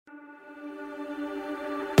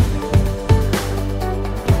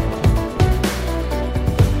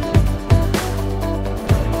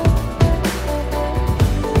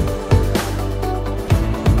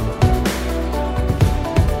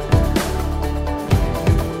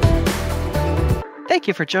Thank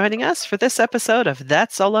you for joining us for this episode of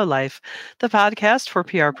That Solo Life, the podcast for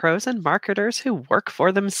PR pros and marketers who work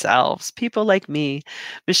for themselves. People like me,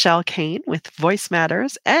 Michelle Kane with Voice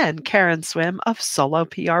Matters, and Karen Swim of Solo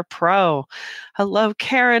PR Pro. Hello,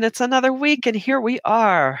 Karen. It's another week, and here we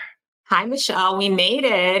are. Hi, Michelle. We made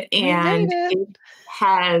it, We made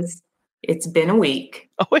it. It's been a week.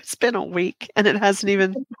 Oh, it's been a week, and it hasn't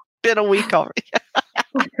even been a week already.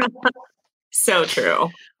 So true.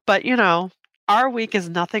 But, our week is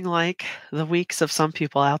nothing like the weeks of some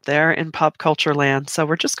people out there in pop culture land. So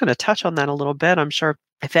we're just going to touch on that a little bit. I'm sure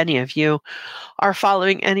if any of you are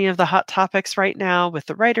following any of the hot topics right now with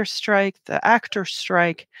the writer's strike, the actor's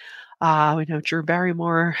strike, we know Drew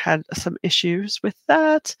Barrymore had some issues with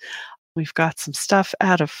that. We've got some stuff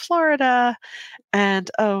out of Florida. And,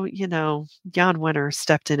 Jan Winter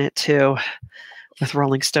stepped in it too, with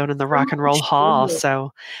Rolling Stone and the Rock and Roll Hall.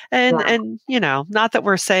 So, and not that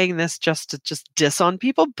we're saying this just to diss on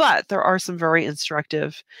people, but there are some very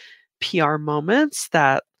instructive PR moments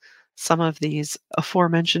that some of these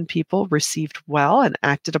aforementioned people received well and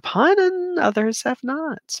acted upon, and others have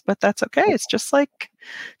not. But that's okay. It's just like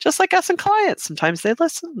us and clients. Sometimes they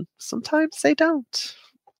listen, sometimes they don't.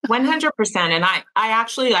 100%. And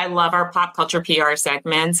I love our pop culture PR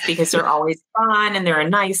segments because they're always fun and they're a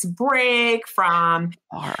nice break from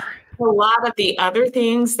a lot of the other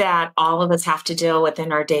things that all of us have to deal with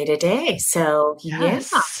in our day to day. So, yeah.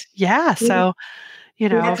 So,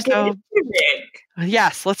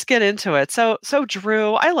 yes, let's get into it. So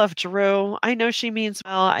Drew, I love Drew. I know she means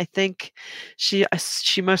well. I think she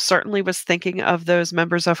most certainly was thinking of those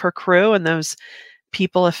members of her crew and those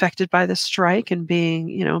people affected by the strike and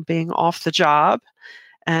being off the job,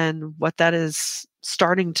 and what that is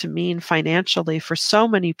starting to mean financially for so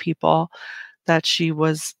many people, that she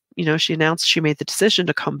was, she announced she made the decision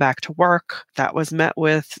to come back to work. That was met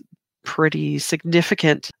with pretty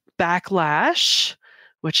significant backlash,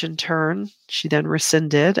 which in turn she then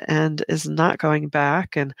rescinded and is not going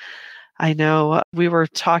back. And I know we were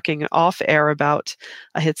talking off air about,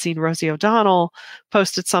 I had seen Rosie O'Donnell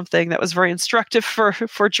posted something that was very instructive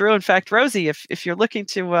for Drew. In fact, Rosie, if you're looking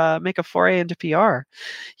to make a foray into PR,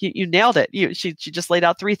 you nailed it. She just laid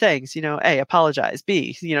out 3 things, A, apologize,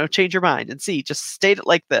 B, change your mind, and C, just state it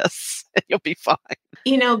like this and you'll be fine.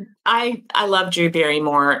 I love Drew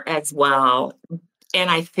Barrymore as well.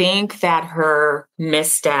 And I think that her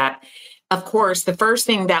misstep, of course, the first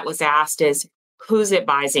thing that was asked is, who's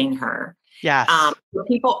advising her? Yes.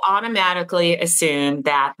 People automatically assume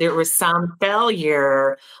that there was some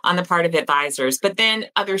failure on the part of advisors. But then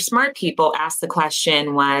other smart people asked the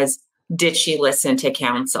question was, did she listen to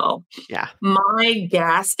counsel? Yeah. My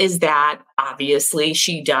guess is that obviously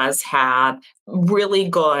she does have really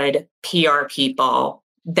good PR people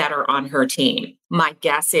that are on her team. My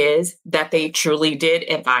guess is that they truly did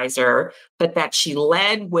advise her, but that she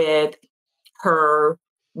led with her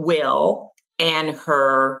will and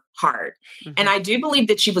her heart. Mm-hmm. And I do believe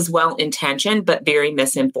that she was well-intentioned, but very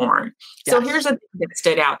misinformed. Yes. So here's a thing that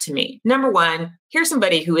stood out to me. Number one, here's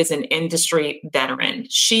somebody who is an industry veteran.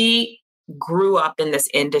 She grew up in this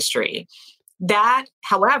industry. That,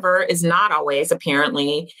 however, is not always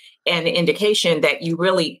apparently an indication that you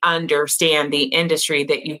really understand the industry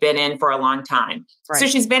that you've been in for a long time. Right. So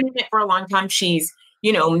she's been in it for a long time. She's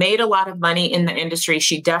made a lot of money in the industry.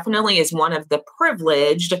 She definitely is one of the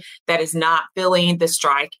privileged that is not feeling the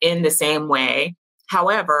strike in the same way.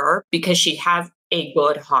 However, because she has a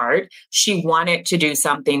good heart, she wanted to do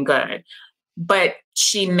something good. But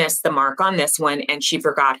she missed the mark on this one and she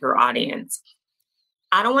forgot her audience.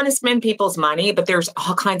 I don't want to spend people's money, but there's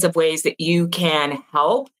all kinds of ways that you can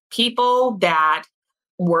help people that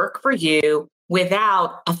work for you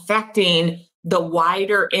without affecting the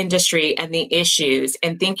wider industry and the issues,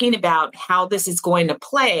 and thinking about how this is going to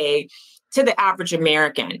play to the average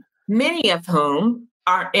American, many of whom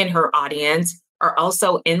are in her audience are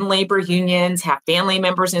also in labor unions, have family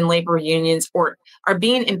members in labor unions, or are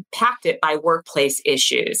being impacted by workplace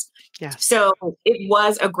issues. Yes. So it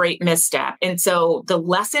was a great misstep. And so the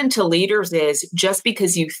lesson to leaders is, just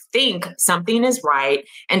because you think something is right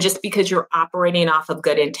and just because you're operating off of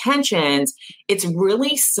good intentions, it's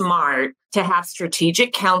really smart to have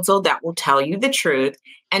strategic counsel that will tell you the truth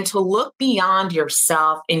and to look beyond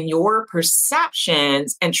yourself and your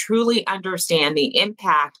perceptions and truly understand the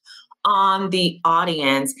impact on the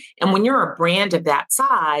audience. And when you're a brand of that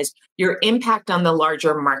size, your impact on the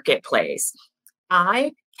larger marketplace.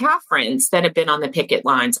 I have friends that have been on the picket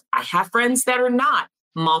lines. I have friends that are not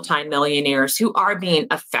multimillionaires who are being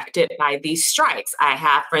affected by these strikes. I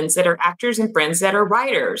have friends that are actors and friends that are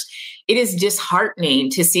writers. It is disheartening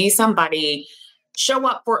to see somebody show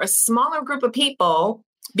up for a smaller group of people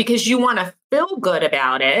because you want to feel good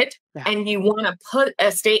about it. Yeah. And you want to put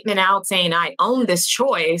a statement out saying, I own this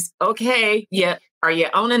choice. Okay. Yeah. Are you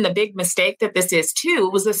owning the big mistake that this is too?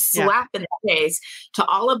 It was a slap in the face to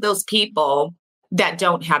all of those people that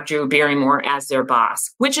don't have Drew Barrymore as their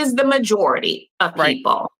boss, which is the majority of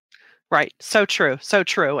people. Right. So true. So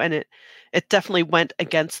true. And it definitely went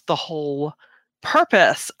against the whole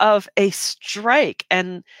purpose of a strike.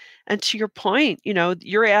 And to your point,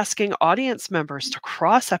 you're asking audience members to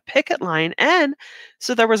cross a picket line. And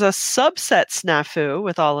so there was a subset snafu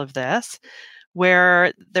with all of this,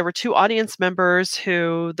 where there were two audience members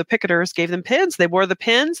who the picketers gave them pins. They wore the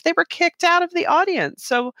pins. They were kicked out of the audience.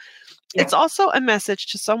 So it's also a message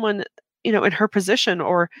to someone, in her position,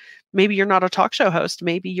 or maybe you're not a talk show host.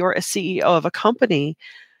 Maybe you're a CEO of a company.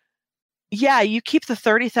 Yeah, you keep the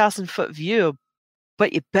 30,000-foot view,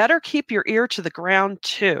 but you better keep your ear to the ground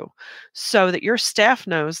too, so that your staff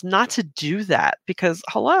knows not to do that, because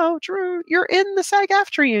hello, Drew, you're in the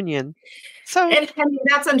SAG-AFTRA union. So, and I mean,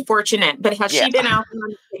 that's unfortunate, but has she been out on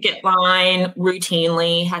the picket line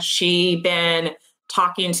routinely? Has she been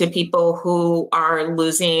talking to people who are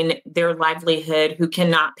losing their livelihood, who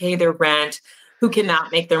cannot pay their rent, who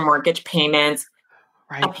cannot make their mortgage payments?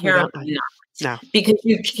 Right. Apparently not. No. Because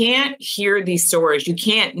you can't hear these stories. You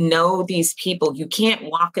can't know these people. You can't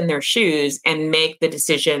walk in their shoes and make the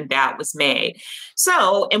decision that was made.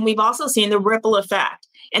 So, and we've also seen the ripple effect.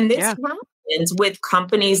 And this happens with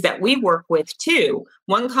companies that we work with too.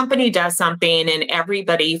 One company does something and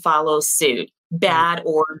everybody follows suit, bad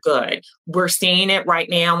or good. We're seeing it right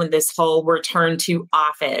now in this whole return to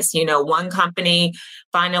office. One company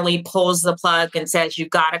finally pulls the plug and says, you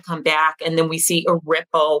got to come back. And then we see a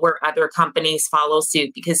ripple where other companies follow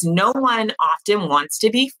suit, because no one often wants to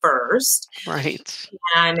be first. Right.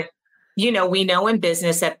 And, we know in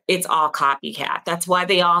business that it's all copycat. That's why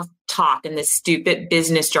they all talk in this stupid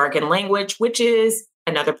business jargon language, which is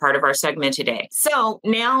another part of our segment today. So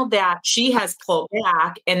now that she has pulled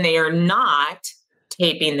back and they are not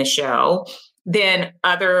taping the show, then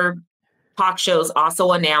other talk shows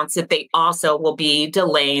also announce that they also will be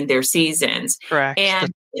delaying their seasons. Correct.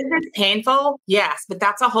 And is it painful? Yes, but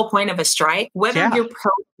that's the whole point of a strike. Whether you're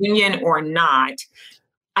pro-union or not,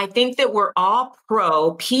 I think that we're all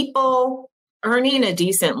pro people earning a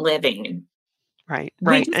decent living. Right.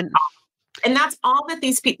 And that's all that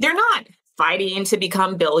these people, they're not fighting to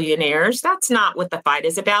become billionaires. That's not what the fight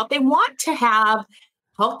is about. They want to have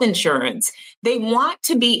health insurance. They want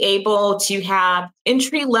to be able to have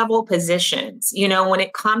entry-level positions. When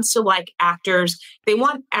it comes to like actors, they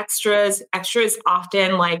want extras. Extras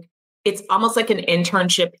often it's almost like an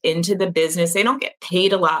internship into the business. They don't get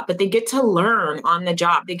paid a lot, but they get to learn on the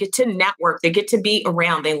job. They get to network. They get to be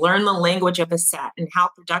around. They learn the language of a set and how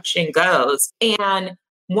production goes. And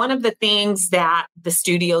one of the things that the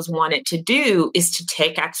studios wanted to do is to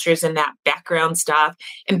take extras and that background stuff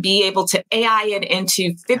and be able to AI it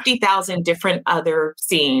into 50,000 different other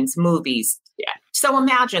scenes, movies. Yeah. So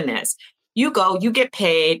imagine this. You get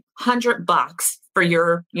paid $100 for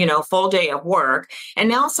your, full day of work. And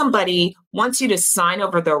now somebody wants you to sign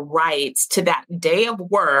over the rights to that day of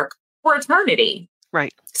work for eternity.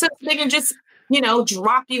 Right. So they can just,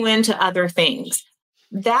 drop you into other things.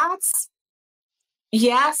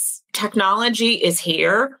 Yes, technology is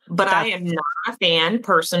here, but I am not a fan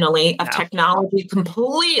personally of technology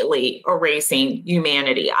completely erasing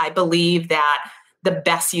humanity. I believe that the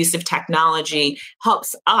best use of technology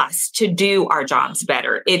helps us to do our jobs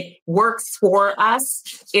better. It works for us.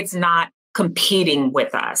 It's not competing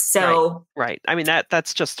with us. So, right. I mean,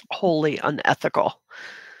 that's just wholly unethical.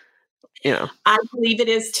 I believe it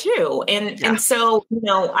is too. And so,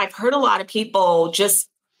 I've heard a lot of people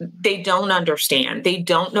they don't understand. They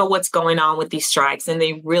don't know what's going on with these strikes. And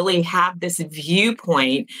they really have this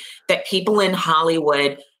viewpoint that people in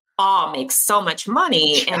Hollywood all make so much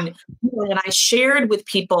money. Yeah. And when I shared with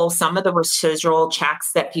people some of the residual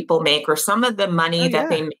checks that people make, or some of the money that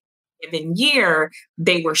they make a given year,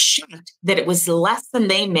 they were shocked that it was less than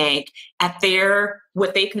they make at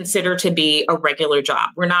what they consider to be a regular job.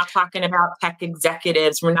 We're not talking about tech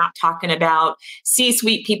executives. We're not talking about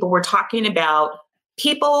C-suite people. We're talking about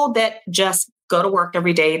people that just go to work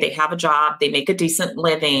every day. They have a job. They make a decent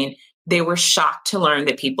living. They were shocked to learn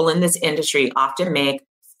that people in this industry often make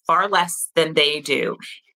far less than they do.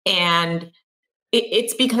 And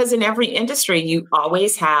it's because in every industry, you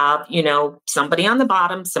always have, somebody on the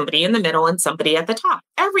bottom, somebody in the middle, and somebody at the top.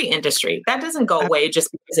 Every industry. That doesn't go away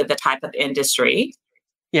just because of the type of industry.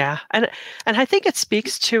 Yeah. And I think it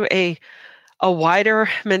speaks to a wider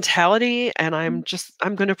mentality. And I'm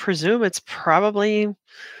going to presume it's probably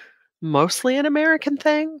mostly an American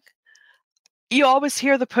thing. You always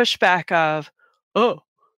hear the pushback of, oh,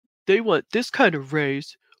 they want this kind of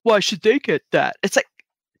raise. Why should they get that? It's like,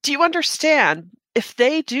 do you understand? If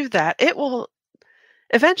they do that, it will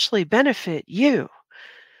eventually benefit you.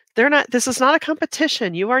 This is not a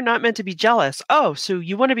competition. You are not meant to be jealous. Oh, so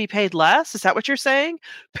you want to be paid less? Is that what you're saying?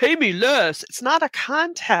 Pay me less. It's not a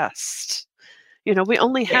contest. We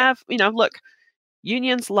only have, look,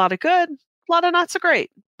 unions, a lot of good, a lot of not so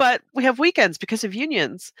great. But we have weekends because of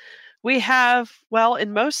unions. We have, well,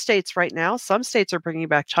 in most states right now, some states are bringing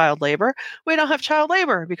back child labor. We don't have child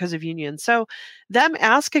labor because of unions. So them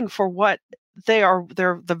asking for what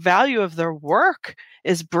the value of their work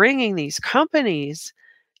is bringing these companies,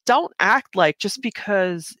 don't act like just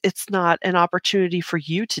because it's not an opportunity for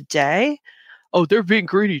you today, oh, they're being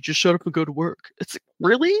greedy, just shut up and go to work. It's like,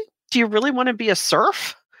 really? Do you really want to be a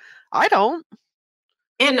serf? I don't.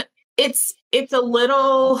 And it is a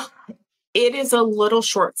little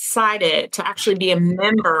short-sighted to actually be a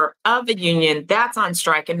member of a union that's on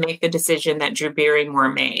strike and make the decision that Drew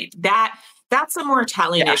Barrymore made. That's a more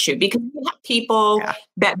telling issue, because we have people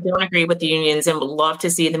that don't agree with the unions and would love to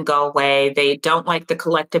see them go away. They don't like the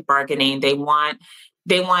collective bargaining. They want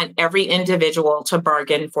every individual to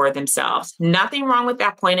bargain for themselves. Nothing wrong with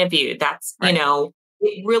that point of view. That's, right.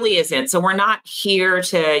 It really isn't. So we're not here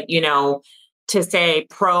to, to say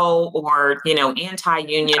pro or,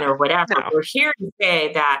 anti-union or whatever. No. We're here to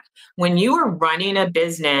say that when you are running a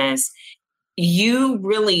business, you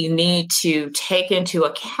really need to take into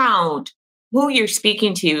account who you're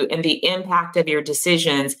speaking to and the impact of your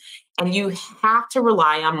decisions. And you have to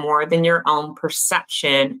rely on more than your own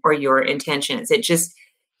perception or your intentions. It just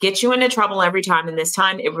gets you into trouble every time. And this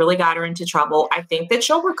time it really got her into trouble. I think that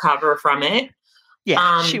she'll recover from it.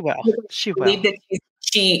 Yeah, she will. She will. I believe that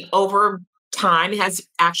she over time has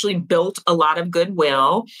actually built a lot of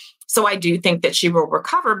goodwill. So I do think that she will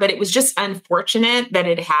recover, but it was just unfortunate that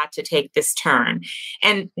it had to take this turn.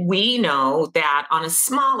 And we know that on a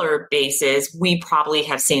smaller basis, we probably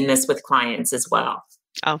have seen this with clients as well.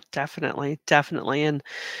 Oh, definitely. Definitely. And,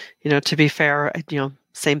 to be fair,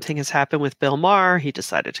 same thing has happened with Bill Maher. He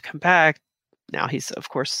decided to come back. Now he's, of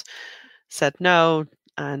course, said no.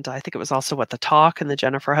 And I think it was also The Talk and the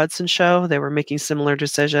Jennifer Hudson show. They were making similar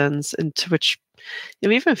decisions, and to which,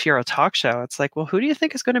 even if you're a talk show, it's like, well, who do you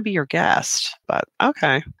think is going to be your guest? But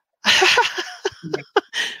okay.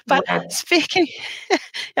 But speaking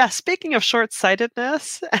of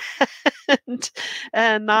short-sightedness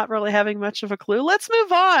and not really having much of a clue, let's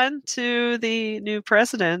move on to the new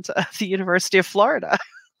president of the University of Florida.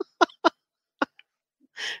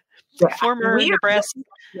 Former Nebraska.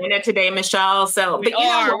 In it today, Michelle. So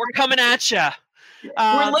we're coming at you.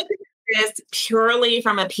 We're looking at this purely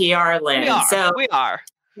from a PR lens. We are.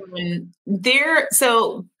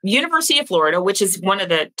 So University of Florida, which is one of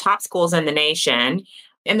the top schools in the nation,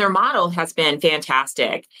 and their model has been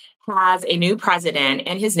fantastic, has a new president,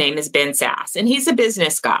 and his name is Ben Sasse, and he's a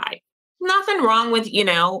business guy. Nothing wrong with,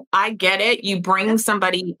 I get it. You bring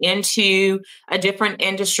somebody into a different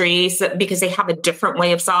industry because they have a different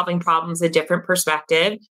way of solving problems, a different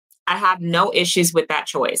perspective. I have no issues with that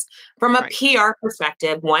choice. From a PR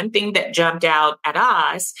perspective, one thing that jumped out at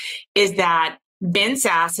us is that Ben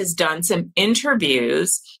Sasse has done some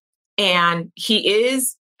interviews, and he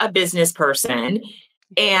is a business person,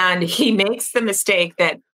 and he makes the mistake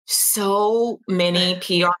that so many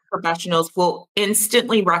PR professionals will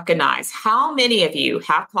instantly recognize. How many of you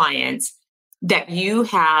have clients that you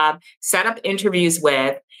have set up interviews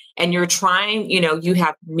with, and you're trying, you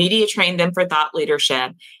have media trained them for thought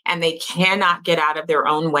leadership, and they cannot get out of their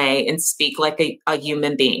own way and speak like a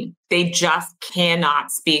human being. They just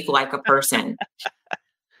cannot speak like a person.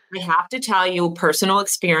 I have to tell you, personal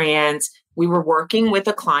experience, we were working with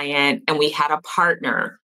a client and we had a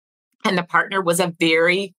partner. And the partner was a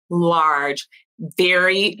very large,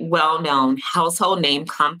 very well-known household name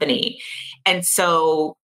company. And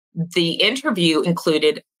so the interview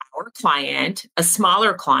included our client, a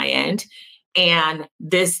smaller client, and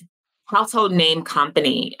this household name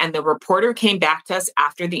company. And the reporter came back to us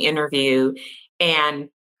after the interview and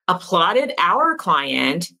applauded our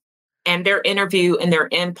client and their interview and their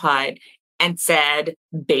input, and said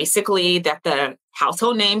basically that the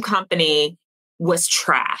household name company was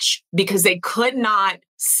trash because they could not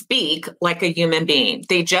speak like a human being.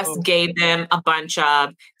 They just gave them a bunch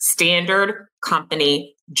of standard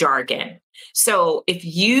company jargon. So if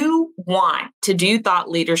you want to do thought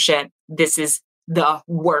leadership, this is the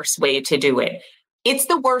worst way to do it. It's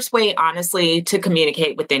the worst way, honestly, to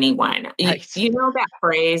communicate with anyone. Nice. You know that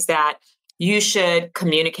phrase that you should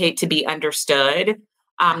communicate to be understood?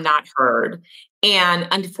 not heard. And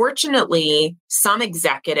unfortunately, some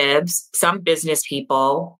executives, some business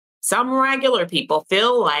people, some regular people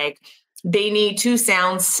feel like they need to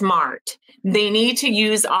sound smart. They need to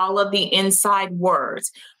use all of the inside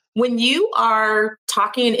words. When you are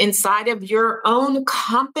talking inside of your own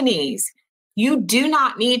companies, you do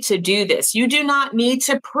not need to do this. You do not need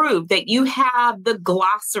to prove that you have the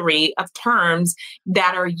glossary of terms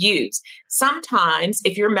that are used. Sometimes,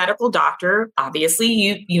 if you're a medical doctor, obviously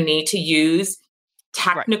you need to use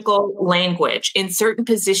technical language. In certain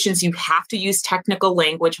positions, you have to use technical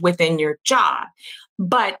language within your job.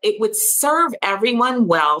 But it would serve everyone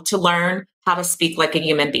well to learn how to speak like a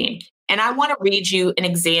human being. And I want to read you an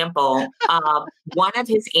example of one of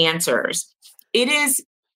his answers. It is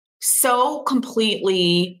so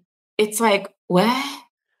completely, it's like, what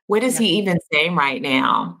is he even saying right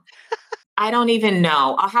now? I don't even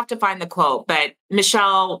know. I'll have to find the quote. But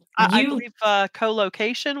Michelle, I believe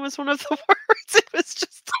co-location was one of the words. It was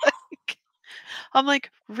just like, I'm like,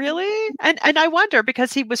 really? And I wonder,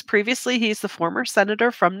 because he's the former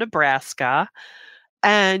senator from Nebraska,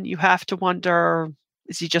 and you have to wonder,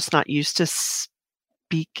 is he just not used to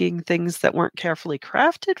speaking things that weren't carefully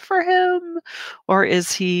crafted for him? Or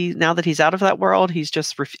is he, now that he's out of that world, he's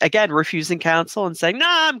just, again, refusing counsel and saying,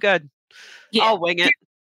 nah, I'm good. Yeah. I'll wing it.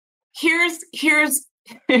 Here's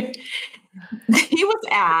he was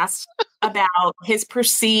asked about his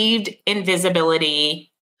perceived invisibility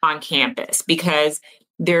on campus, because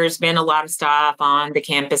there's been a lot of stuff on the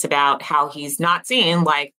campus about how he's not seen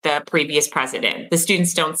like the previous president. The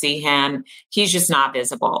students don't see him. He's just not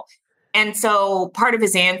visible. And so part of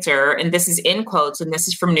his answer, and this is in quotes, and this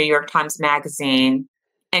is from New York Times Magazine,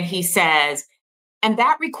 and he says, and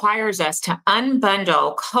that requires us to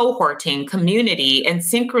unbundle cohorting, community, and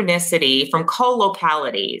synchronicity from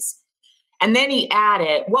co-localities. And then he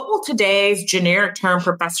added, what will today's generic term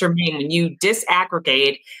professor mean when you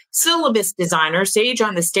disaggregate syllabus designer, sage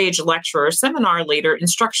on the stage lecturer, seminar leader,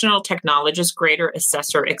 instructional technologist, grader,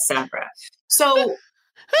 assessor, etc.? So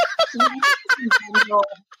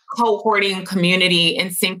cohorting, community,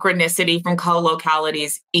 and synchronicity from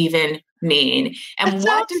co-localities even mean? And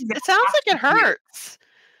it sounds like it hurts.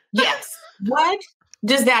 Yes. What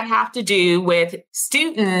does that have to do with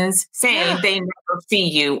students saying they never see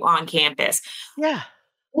you on campus? Yeah.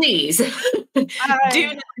 Please do not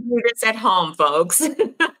do this at home, folks.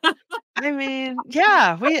 I mean,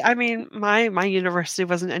 yeah, my university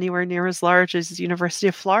wasn't anywhere near as large as the University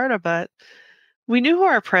of Florida, but we knew who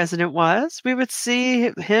our president was. We would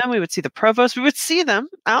see him. We would see the provost. We would see them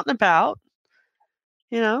out and about,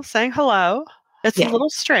 saying hello. It's a little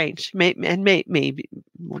strange. Maybe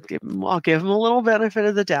I'll give him a little benefit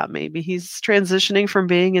of the doubt. Maybe he's transitioning from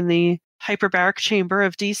being in the hyperbaric chamber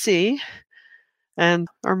of DC,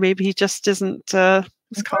 or maybe he just isn't.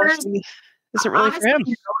 His college isn't really for him.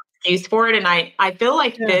 No excuse for it, and I feel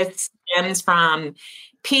like this stems from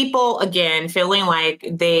people again feeling like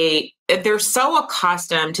they're so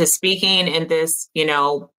accustomed to speaking in this,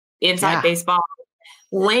 inside baseball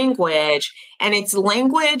language, and it's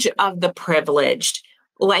language of the privileged.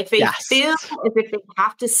 Like they feel as if they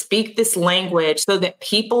have to speak this language so that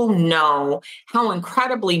people know how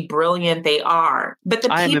incredibly brilliant they are. But the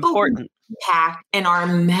people who impact and are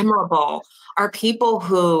memorable are people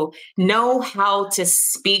who know how to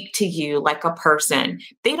speak to you like a person.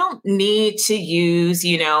 They don't need to use,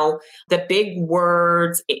 the big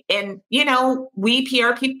words. And, we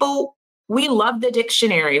PR people, we love the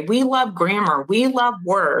dictionary. We love grammar. We love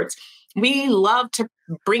words. We love to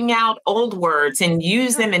bring out old words and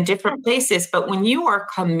use them in different places. But when you are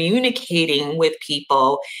communicating with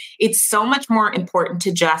people, it's so much more important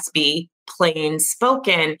to just be plain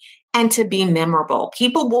spoken and to be memorable.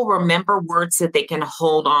 People will remember words that they can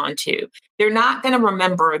hold on to. They're not going to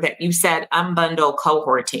remember that you said unbundle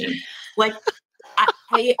cohorting. Like,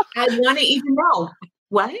 I want to even know,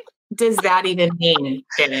 what does that even mean,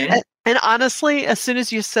 Shannon? And honestly, as soon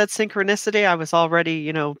as you said synchronicity, I was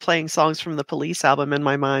already, playing songs from the Police album in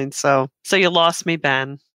my mind. So you lost me,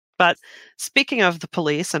 Ben. But speaking of the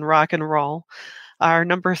Police and rock and roll, our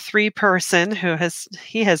number 3 person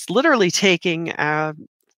he has literally taken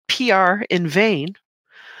PR in vain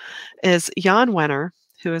is Jan Wenner,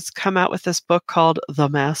 who has come out with this book called The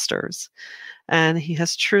Masters. And he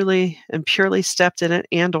has truly and purely stepped in it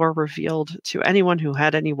and or revealed to anyone who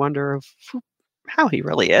had any wonder of how he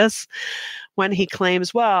really is when he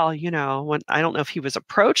claims, when I don't know if he was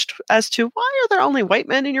approached as to why are there only white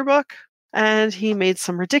men in your book? And he made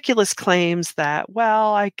some ridiculous claims that,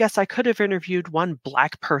 I guess I could have interviewed one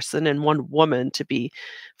black person and one woman to be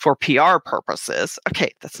for PR purposes.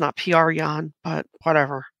 Okay, that's not PR, Jan, but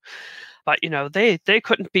whatever. but they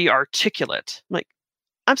couldn't be articulate. I'm like,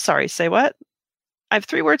 I'm sorry, say what? I have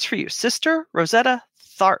 3 words for you. Sister Rosetta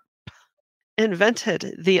Tharpe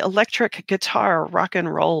invented the electric guitar rock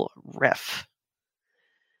and roll riff.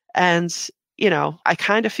 And, I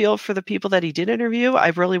kind of feel for the people that he did interview. I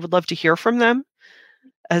really would love to hear from them,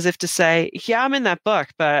 as if to say, yeah, I'm in that book,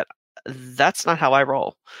 but that's not how I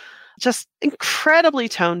roll. Just incredibly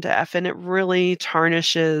tone deaf, and it really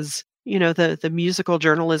tarnishes, the musical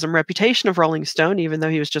journalism reputation of Rolling Stone, even though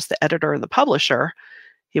he was just the editor and the publisher.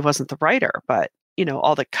 He wasn't the writer, but,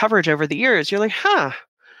 all the coverage over the years, you're like,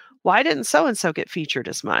 why didn't so-and-so get featured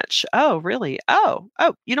as much? Oh, really? Oh,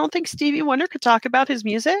 you don't think Stevie Wonder could talk about his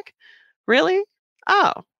music? Really?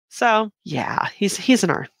 Oh, so yeah, he's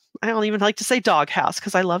in our, I don't even like to say doghouse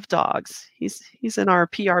because I love dogs. He's in our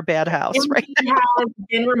PR bad house right now. He has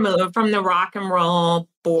been removed from the rock and roll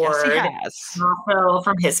board. Yes, he has. Also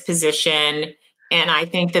from his position. And I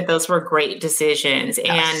think that those were great decisions.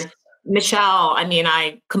 Yes. And Michelle,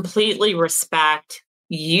 I completely respect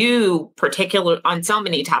you, particular on so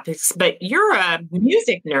many topics, but you're a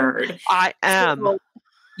music nerd. I am. So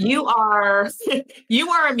you are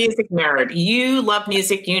a music nerd. You love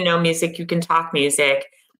music, music, you can talk music.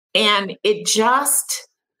 And it just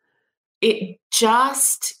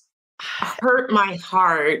hurt my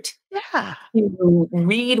heart to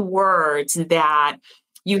read words that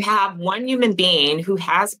you have one human being who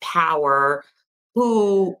has power,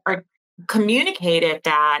 who are communicated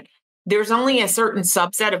that there's only a certain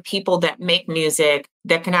subset of people that make music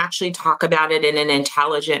that can actually talk about it in an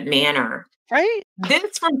intelligent manner. Right?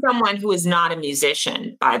 This from someone who is not a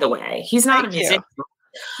musician, by the way. He's not a musician.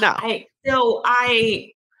 No.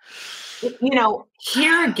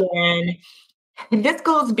 Here again, this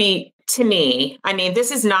goes to me.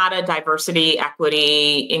 This is not a diversity,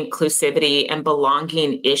 equity, inclusivity, and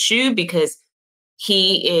belonging issue because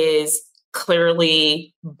he is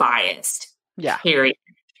clearly biased. Yeah. Period.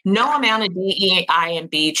 No amount of DEI and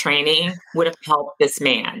B training would have helped this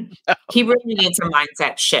man. No. He really needs a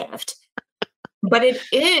mindset shift. But it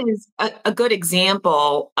is a good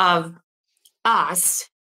example of us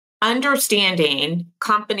understanding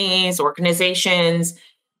companies, organizations,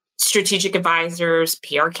 strategic advisors,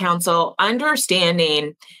 PR council,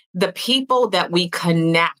 understanding the people that we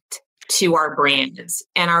connect to our brands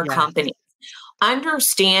and our companies,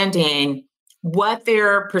 understanding what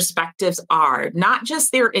their perspectives are, not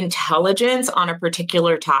just their intelligence on a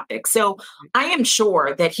particular topic. So I am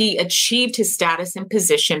sure that he achieved his status and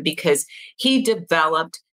position because he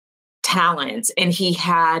developed talents and he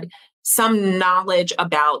had some knowledge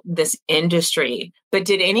about this industry. But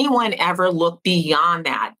did anyone ever look beyond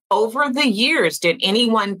that? Over the years, did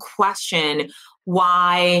anyone question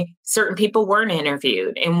why certain people weren't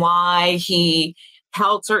interviewed and why he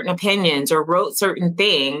held certain opinions or wrote certain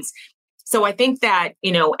things? So I think that,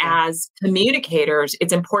 as communicators,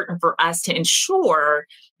 it's important for us to ensure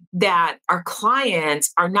that our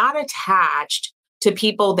clients are not attached to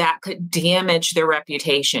people that could damage their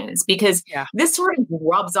reputations, because this sort of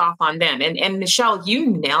rubs off on them. And Michelle, you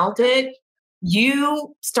nailed it.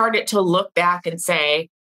 You started to look back and say,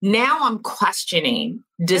 now I'm questioning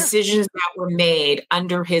decisions that were made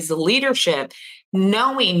under his leadership,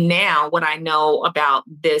 knowing now what I know about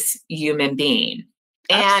this human being.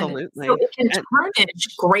 Absolutely. And so it can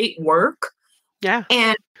tarnish great work. Yeah.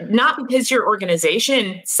 And not because your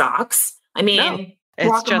organization sucks.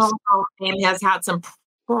 It's just Hall of Fame has had some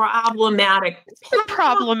problematic.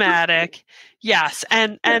 Yes.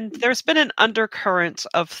 And there's been an undercurrent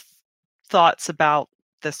of thoughts about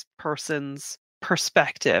this person's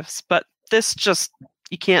perspectives, but this just,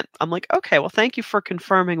 you can't, I'm like, okay, well, thank you for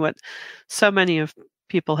confirming what so many of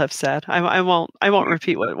people have said. I won't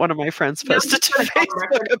repeat what one of my friends posted to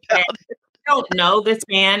Facebook about it. I don't know this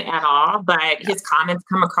man at all, but his comments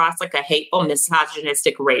come across like a hateful,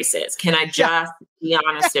 misogynistic racist. Can I just be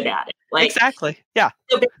honest about it? Exactly. Yeah.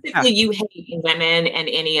 So basically, you hate women and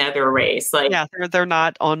any other race. They're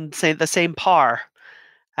not on the same par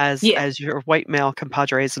as your white male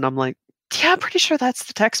compadres, and I'm like, I'm pretty sure that's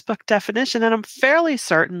the textbook definition, and I'm fairly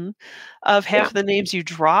certain of half the names you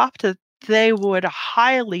dropped that they would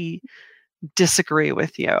highly disagree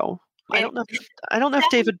with you. I don't know if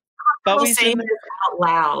David Bowie's saying it out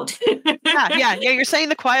loud. yeah. You're saying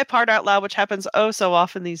the quiet part out loud, which happens so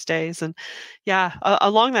often these days. And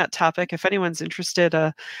along that topic, if anyone's interested,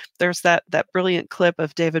 there's that brilliant clip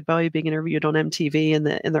of David Bowie being interviewed on MTV in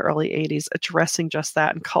the early '80s, addressing just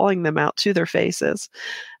that and calling them out to their faces.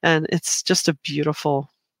 And it's just a beautiful,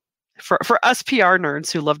 for us PR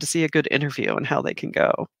nerds who love to see a good interview and how they can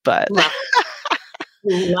go. But love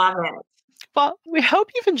it. Well, we hope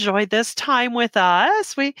you've enjoyed this time with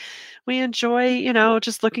us. We enjoy,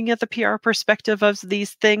 just looking at the PR perspective of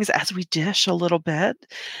these things as we dish a little bit.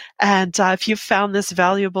 And if you found this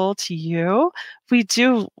valuable to you, we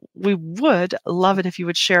would love it if you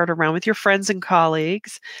would share it around with your friends and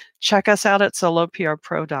colleagues. Check us out at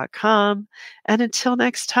soloprpro.com. And until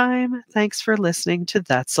next time, thanks for listening to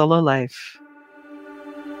That Solo Life.